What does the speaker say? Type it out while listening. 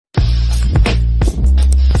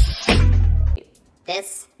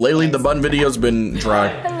this. Lately, the bun video's been dry.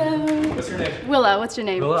 Hello. What's your name? Willa, what's your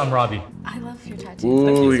name? Willa, I'm Robbie. I love your tattoos.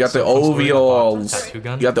 Ooh, you got the overalls. Tattoo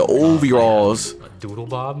gun. You got the overalls. Doodle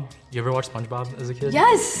Bob. You ever watch SpongeBob as a kid?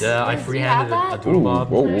 Yes. Yeah, I freehanded a Doodle Bob.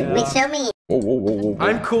 Whoa, whoa, Wait, show me. whoa, whoa, whoa, whoa.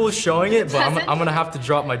 I'm cool showing it, but I'm gonna have to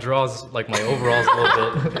drop my draws, like my overalls a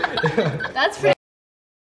little bit. That's pretty.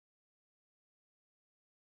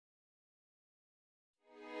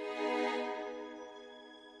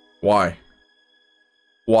 Why?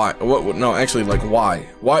 Why? What? No, actually, like, why?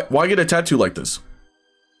 Why get a tattoo like this?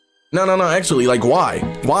 No, actually, like, why?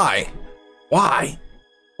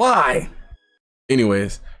 Why?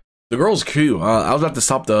 Anyways, the girl's cute. I was about to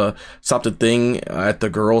stop the thing at the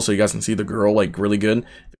girl so you guys can see the girl, like, really good.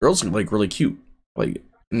 The girl's, like, really cute. Like,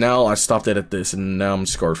 now I stopped it at this, and now I'm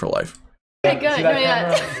scarred for life. Okay, good. No,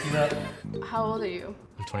 yeah. How old are you?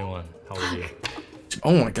 I'm 21. How old are you?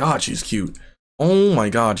 Oh my god, she's cute. Oh my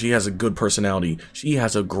god, she has a good personality. She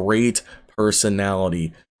has a great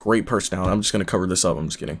personality. Great personality. I'm just gonna cover this up. I'm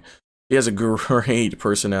just kidding. She has a great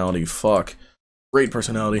personality. Fuck. Great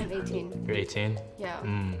personality. I'm 18. You're 18?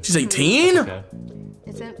 Yeah. She's 18? Okay.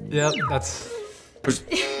 Is it? Yeah, that's...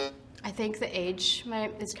 I think the age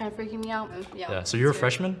is kind of freaking me out. Yeah, so you're a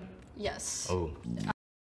freshman? Yes. Oh.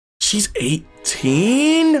 She's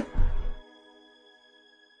 18?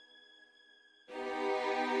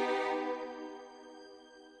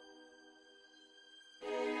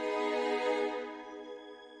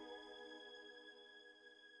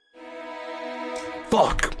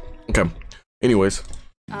 Fuck. Okay. Anyways.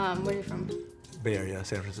 Where are you from? Bay Area,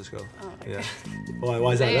 San Francisco. Oh, okay. Yeah.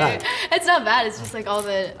 Why is that bad? It's not bad. It's just like all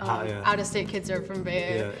the yeah. out-of-state kids are from Bay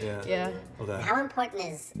Area. Yeah. Yeah. Okay. How important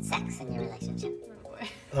is sex in your relationship?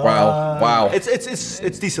 Wow.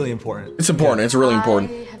 It's decently important. It's important. It's really important.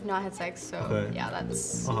 I have not had sex, so Okay. yeah,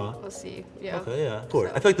 that's. We'll see. Yeah. Okay, yeah. Cool.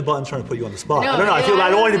 I feel like the button's trying to put you on the spot. No, I don't know. I feel yeah, I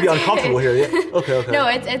don't want you to be uncomfortable here. Yeah. Okay. No,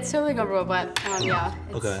 it's totally comfortable, but yeah.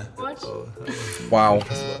 It's, Okay. What? Wow.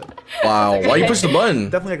 Wow. Why you push the button?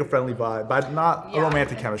 Definitely like a friendly vibe, but not Yeah. a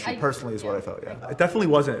romantic chemistry. Personally, is what I felt. Yeah, it definitely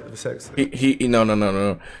wasn't the sex.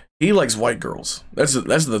 No. He likes white girls. That's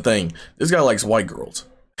the thing. This guy likes white girls.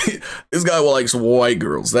 This guy likes white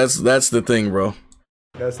girls. That's the thing, bro.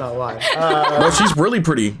 That's not a lie. Bro, she's really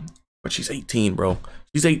pretty, but she's 18, bro.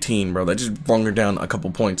 She's 18, bro. That just brung her down a couple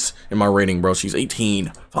points in my rating, bro. She's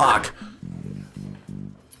 18. Fuck.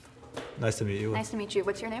 Nice to meet you. Nice to meet you.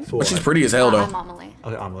 What's your name? But she's pretty as hell, though. I'm Amelie.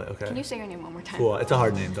 Okay, Amelie. Okay. Can you say your name one more time? Cool. It's a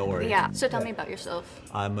hard name. Don't worry. Yeah. So tell me about yourself.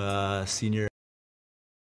 I'm a senior.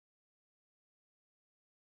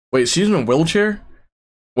 Wait, she's in a wheelchair?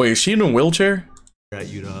 Wait, is she in a wheelchair? At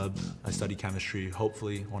UW. I study chemistry.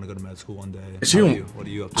 Hopefully, want to go to med school one day. Is she How in- are you? What are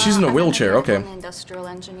you up to? She's in a wheelchair, okay. I'm an industrial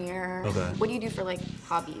engineer. Okay. What do you do for like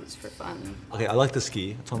hobbies for fun? Okay, I like to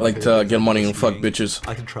ski. It's one I of my like favorite to things. get I money love and fuck skiing. bitches.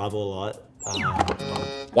 I can travel a lot.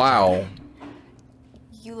 Wow.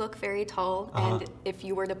 You look very tall, and if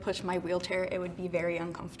you were to push my wheelchair, it would be very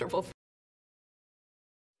uncomfortable.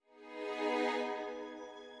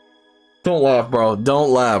 Don't laugh, bro.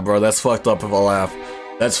 Don't laugh, bro. That's fucked up if I laugh.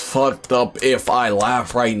 That's fucked up if I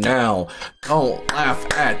laugh right now. Don't laugh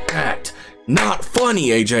at that. Not funny,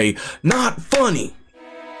 AJ. Not funny.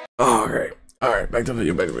 Alright. Alright, back to the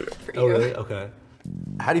video, Oh, really? Okay.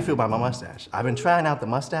 How do you feel about my mustache? I've been trying out the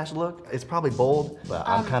mustache look. It's probably bold, but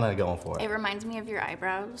I'm kind of going for It it. reminds me of your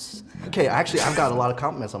eyebrows. Okay, actually, I've got a lot of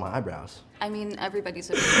compliments on my eyebrows. I mean,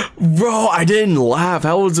 everybody's. Bro, I didn't laugh.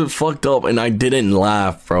 How was it fucked up and I didn't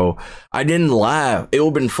laugh, bro? I didn't laugh. It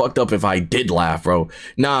would've been fucked up if I did laugh, bro.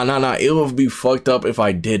 Nah. It would be fucked up if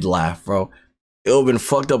I did laugh, bro. It would've been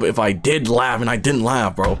fucked up if I did laugh and I didn't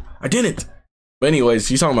laugh, bro. I didn't. But anyways,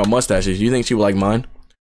 she's talking about mustaches. You think she would like mine?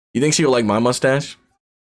 You think she would like my mustache?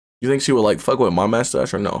 You think she would like fuck with my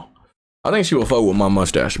mustache or no? I think she would fuck with my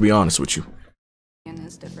mustache, to be honest with you.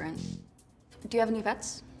 Is different. Do you have any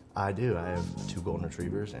pets? I do. I have 2 golden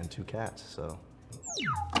retrievers and 2 cats, so.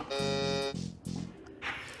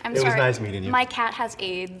 I'm It was sorry. nice meeting you. My cat has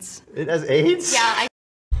AIDS. It has AIDS? Yeah,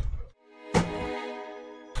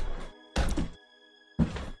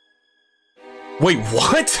 Wait,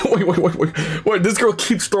 what? Wait, this girl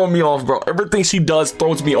keeps throwing me off, bro. Everything she does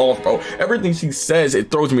throws me off, bro. Everything she says, it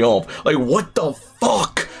throws me off. Like, what the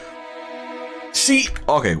fuck?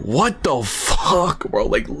 Okay, what the fuck, bro?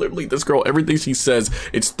 Like, literally, this girl, everything she says,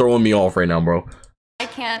 it's throwing me off right now, bro.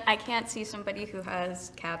 I can't see somebody who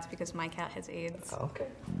has cats because my cat has AIDS. Okay.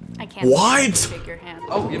 I can't. What? Shake your hand.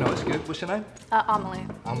 Oh, you know, it's good. What's your name? Amelie.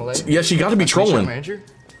 Amelie. Yeah, she gotta be Nice to meet you, trolling. Manager.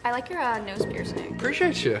 I like your nose piercing.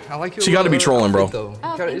 Appreciate you. I like you. She gotta be trolling, bro.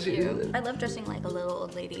 Oh, thank you. I love dressing like a little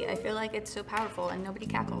old lady. I feel like it's so powerful and nobody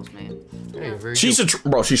cackles me. Hey, very She's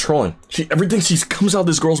bro. She's trolling. Everything comes out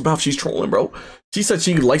this girl's mouth. She's trolling, bro. She said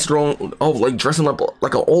she likes dressing up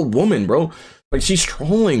like an old woman, bro. Like she's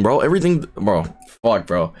trolling, bro. Everything, bro. Fuck,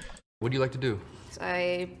 bro. What do you like to do?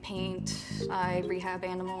 I paint, I rehab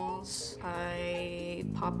animals, I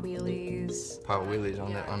pop wheelies. Pop wheelies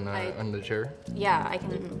on the chair. Yeah, I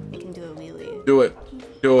can do a wheelie. Do it.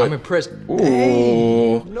 Do it. I'm impressed. Ooh.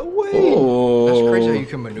 Hey, no way. Ooh. That's crazy how you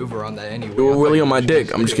can maneuver on that anyway. Do a wheelie on my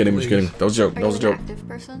dick. I'm just kidding. I'm just kidding. That was a joke. That was a Are you joke. an active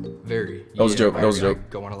person? Very. That was a joke. That was a joke. I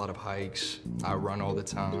go on a lot of hikes. I run all the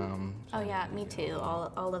time. Oh yeah, me too.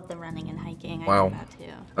 All of the running and hiking. Wow. I do that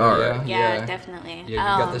too. All right. Yeah, definitely.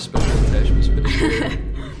 Yeah, you got this special attachment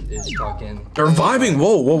for is talking. They're vibing.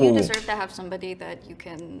 Whoa, whoa, whoa, You whoa. deserve to have somebody that you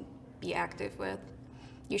can be active with.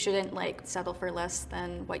 You shouldn't like settle for less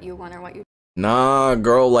than what you want or what you. Nah,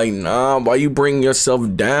 girl, like, nah, why you bring yourself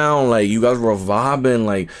down? Like, you guys were vibing,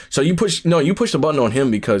 like, so you push the button on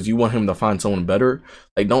him because you want him to find someone better.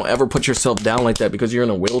 Like, don't ever put yourself down like that because you're in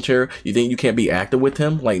a wheelchair. You think you can't be active with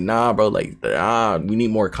him? Like, nah, bro, like, we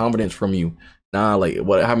need more confidence from you. Nah, like,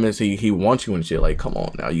 what happens is he wants you and shit. Like, come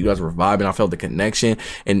on now, you guys were vibing. I felt the connection,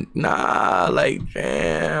 and nah, like,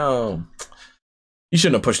 damn, you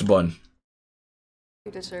shouldn't have pushed the button.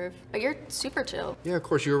 You deserve. But you're super chill. Yeah, of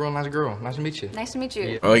course, you're a real nice girl. Nice to meet you. Nice to meet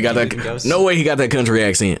you. Oh, he got that. No way he got that country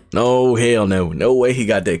accent. No, hell no. No way he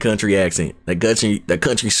got that country accent. That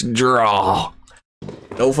country draw.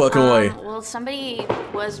 No fucking way. Well, somebody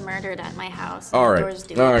was murdered at my house. All right.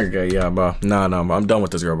 Okay, yeah, bro. Nah, I'm done with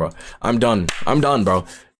this girl, bro. I'm done, bro.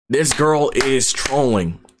 This girl is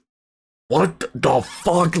trolling. What the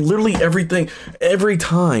fuck? Literally everything. Every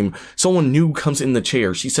time someone new comes in the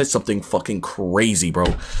chair, she says something fucking crazy, bro.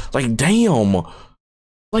 Like, damn.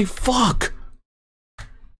 Like, fuck.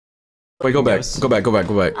 Wait, go back.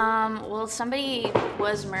 Well, somebody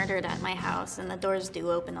was murdered at my house, and the doors do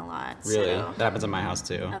open a lot. Really? So. That happens at my house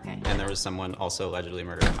too. Okay. And there was someone also allegedly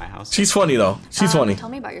murdered at my house. She's funny though. She's funny. Tell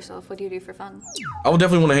me about yourself. What do you do for fun? I would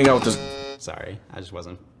definitely want to hang out with this. Sorry, I just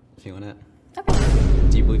wasn't feeling it. Okay.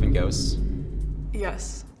 Do you believe in ghosts?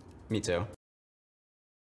 Yes. Me too.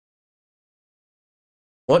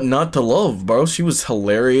 What not to love, bro? She was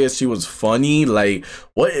hilarious. She was funny. Like,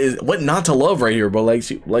 what not to love right here, bro? Like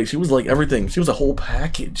she was like everything. She was a whole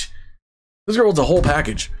package. This girl was a whole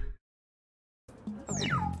package. Okay.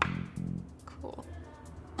 Cool.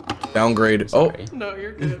 Downgrade. Sorry. Oh. No,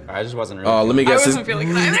 you're good. I just wasn't really. Let me guess. I wasn't feeling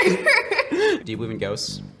it either. Do you believe in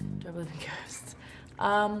ghosts? Do I believe in ghosts?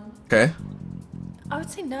 Okay. I would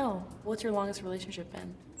say no. What's your longest relationship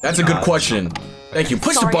been? That's a good question. Thank you.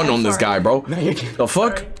 Push the button on this guy, bro. The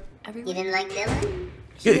fuck? You didn't like Dylan?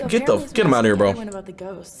 Get him out of here, bro. About the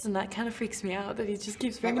ghosts, and that kind of freaks me out that he just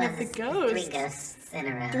keeps That bringing up the was ghosts. 3 ghosts in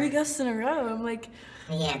a row. 3 ghosts in a row. I'm like,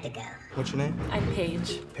 He had to go. What's your name? I'm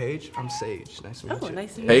Paige. Paige? I'm Sage. Nice to meet Oh, you.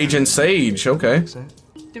 nice to meet Paige and Sage. Okay. Accent?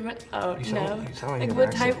 you. Oh You no. sound like Like you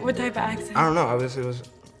what have an type of accent? I don't know. It was.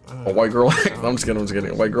 I don't know. A white girl. I'm just kidding.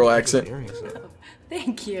 A white girl accent. Earrings, though.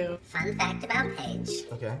 Thank you. Fun fact about Paige.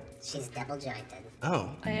 Okay. She's double jointed. Oh.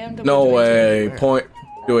 I am. No way. Point.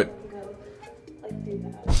 Do it.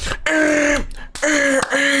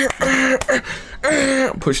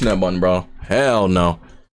 Pushing that button, bro. Hell no.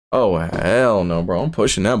 Oh hell no, bro. I'm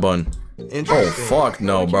pushing that button. Oh Interesting. fuck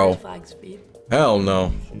no, bro. Hell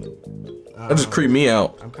no. That just creeped me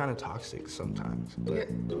out. I'm kind of toxic sometimes. But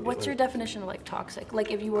What's your definition of like toxic?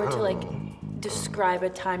 Like if you were to like describe a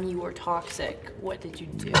time you were toxic, what did you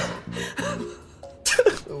do?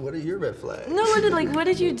 what are your red flags? No, what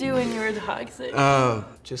did you do when you were toxic?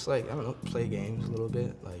 Just like, I don't know, play games a little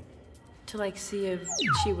bit. Like, To like see if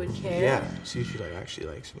she would care. yeah, see if she like actually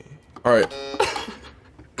likes me. All right.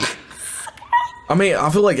 I mean, I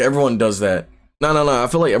feel like everyone does that. No. I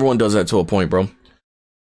feel like everyone does that to a point, bro.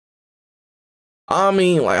 I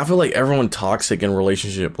mean, like, I feel like everyone toxic in a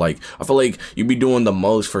relationship. Like, I feel like you be doing the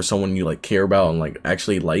most for someone you like care about and like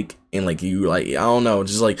actually like, and like you like, I don't know,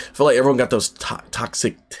 just like I feel like everyone got those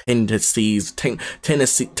toxic tendencies and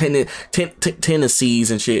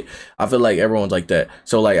shit. I feel like everyone's like that.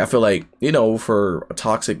 So like, I feel like, you know, for a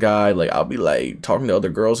toxic guy, like I'll be like talking to other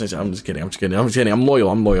girls and shit. I'm just kidding. I'm loyal.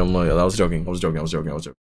 I was joking.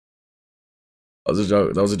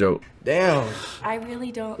 That was a joke. Damn. I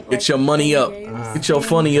really don't. Get your money up. Get your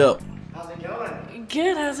funny up. Good.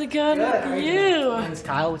 Good. How's it going with you? My name's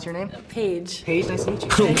Kyle. What's your name? Paige. Paige. Nice to meet you.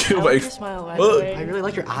 Okay, I like wait. your smile, by the way. I really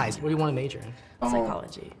like your eyes. What do you want to major in?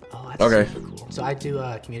 Psychology. Oh, that's Okay. super cool. So I do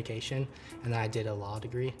communication, and then I did a law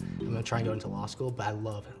degree. I'm gonna try and go into law school, but I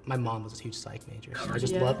love it. My mom was a huge psych major. So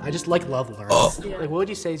I just love learning. Like, what would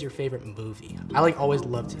you say is your favorite movie? I like always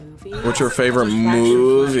loved it. What's your favorite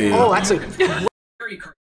movie? Oh, that's a.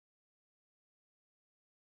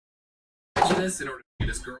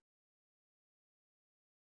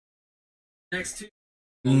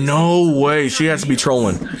 No way. She has to be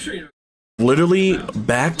trolling. Literally,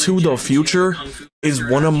 Back to the Future is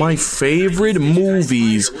one of my favorite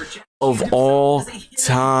movies of all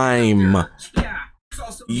time.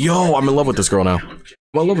 Yo, I'm in love with this girl now.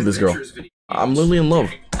 I'm in love with this girl. I'm literally in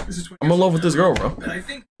love. I'm in love with this girl, bro.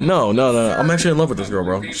 No. I'm actually in love with this girl,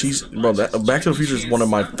 bro. Back to the Future is one of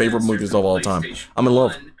my favorite movies of all time. I'm in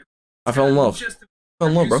love. I fell in love. I fell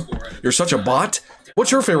in love, bro. You're such a bot. What's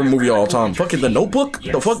your favorite movie of all time? Fucking The Notebook?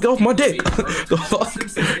 The fuck? Get off my dick. The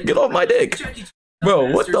fuck? Get off my dick.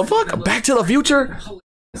 Bro, what the fuck? Back to the Future?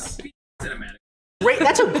 Great.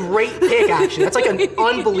 That's a great pick, actually. That's like an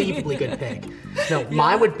unbelievably good pick. No,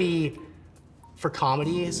 mine would be for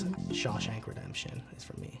comedies. Shawshank Redemption is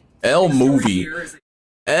for me. L movie.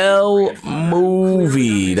 L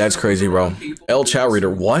movie. That's crazy, bro. L chat reader.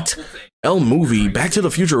 What? L movie. Back to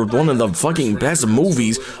the Future was one of the fucking best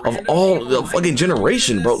movies of all the fucking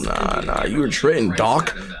generation, bro. Nah. You were tripping,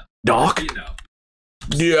 Doc. Back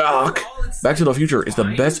to the Future is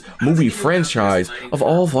the best movie franchise of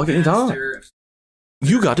all fucking time.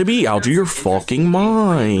 You got to be out of your fucking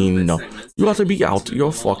mind. You got to be out of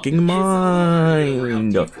your fucking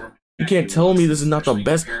mind. You can't tell me this is not the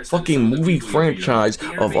best fucking movie franchise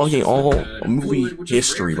of fucking all movie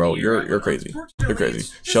history, bro. You're crazy. You're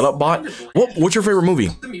crazy. Shut up, bot. What's your favorite movie?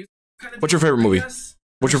 What's your favorite movie?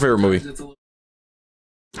 What's your favorite movie?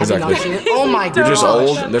 Exactly. Oh my god. You're just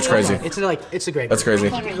old. That's crazy. It's a great movie. That's crazy.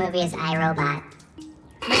 My favorite movie is iRobot.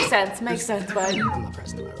 Makes sense, bud. I'm not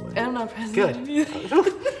pressing by the way. I'm not present. Good.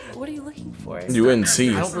 What are you looking for? You wouldn't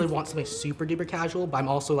see. I don't really want something super duper casual, but I'm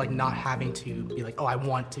also like not having to be like, oh, I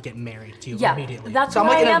want to get married to you immediately. That's so I'm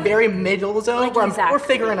where like I in am. a very middle zone Like, where exactly. we're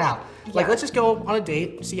figuring out. Like, let's just go on a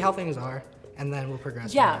date, see how things are, and then we'll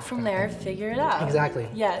progress. Yeah, from there, figure it out. Exactly.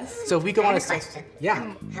 Yes. So if we go on a question.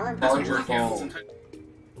 yeah. How important is phone?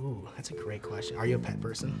 Ooh, that's a great question. Are you a pet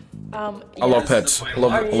person? I love pets. I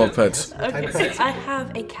love pets. Okay, I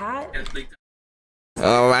have a cat.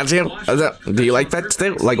 Oh, do you like pets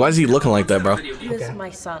too? Like, why is he looking like that, bro? He was my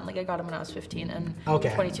son. Like, I got him when I was 15, and Okay.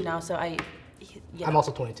 I'm 22 now, so yeah. I'm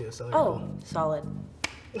also 22, so there you Oh, go. solid.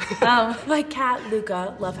 My cat,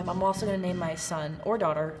 Luca, love him. I'm also gonna name my son or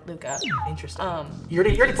daughter Luca. Interesting. You're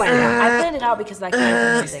already planning it out. I planned it out because that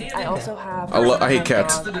cat is amazing. I also have. I hate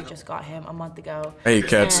cats. dog. I just got him a month ago. I hate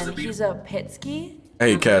cats. And he's a Pitsky. I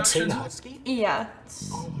hate cats. Husky? Yeah.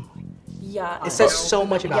 Yeah. It says so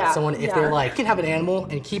much about someone if they're like, you can have an animal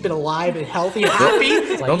and keep it alive and healthy and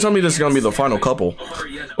happy. Don't tell me this is gonna be the final couple.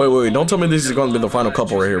 Wait. Don't tell me this is gonna be the final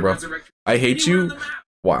couple right here, bro. I hate you.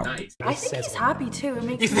 Wow. I think he's happy too. It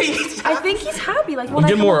makes You think he's I think he's happy. Like when You I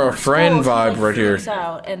get come more home a from friend school, he, vibe right here. freaks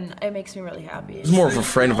out, and it makes me really happy. It's more of a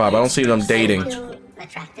friend vibe. I don't see them dating. Feel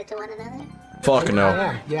attracted to one another? Fuck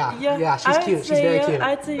no. Yeah, she's cute. She's very cute.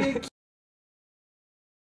 I'd say you're cute.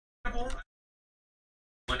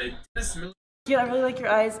 Yeah, I really like your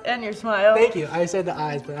eyes and your smile. Thank you. I said the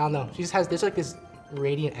eyes, but I don't know. She just has, there's like this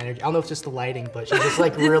radiant energy. I don't know if it's just the lighting, but she's just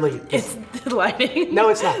like really. It's the lighting. No,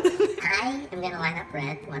 it's not. I am gonna line up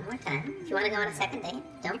red one more time. If you wanna go on a second date,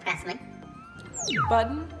 don't press me.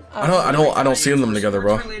 Button. I don't see them together,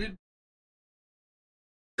 bro.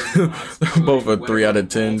 Both a 3 out of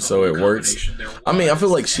 10, so it works. I mean, I feel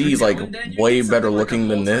like she's like way better looking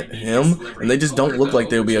than him, and they just don't look like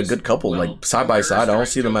they would be a good couple. Like side by side, I don't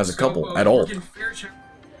see them as a couple at all. Kidding.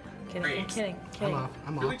 I'm off.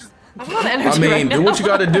 I'm on energy I mean, right do now. what you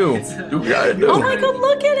gotta do. Do what you gotta do. Oh my god,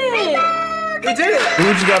 look at it! They did it! Do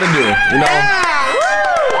what you gotta do. You know.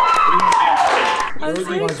 I'm Where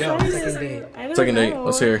do you want to go? Second date. I don't Second date. know.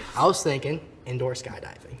 Let's hear. I was thinking indoor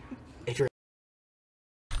skydiving. If you're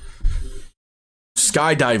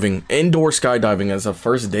Skydiving, indoor skydiving as a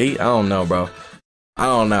first date. I don't know, bro. I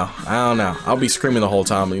don't know. I'll be screaming the whole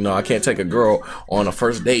time. You know, I can't take a girl on a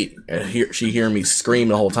first date and she hearing me scream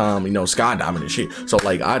the whole time. You know, skydiving and shit. So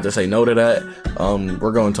like, I had to say no to that.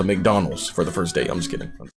 We're going to McDonald's for the first date. I'm just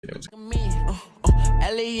kidding.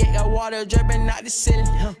 Elliot got water dripping out the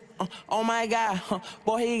ceiling. Oh my god,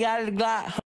 boy, he got a Glock.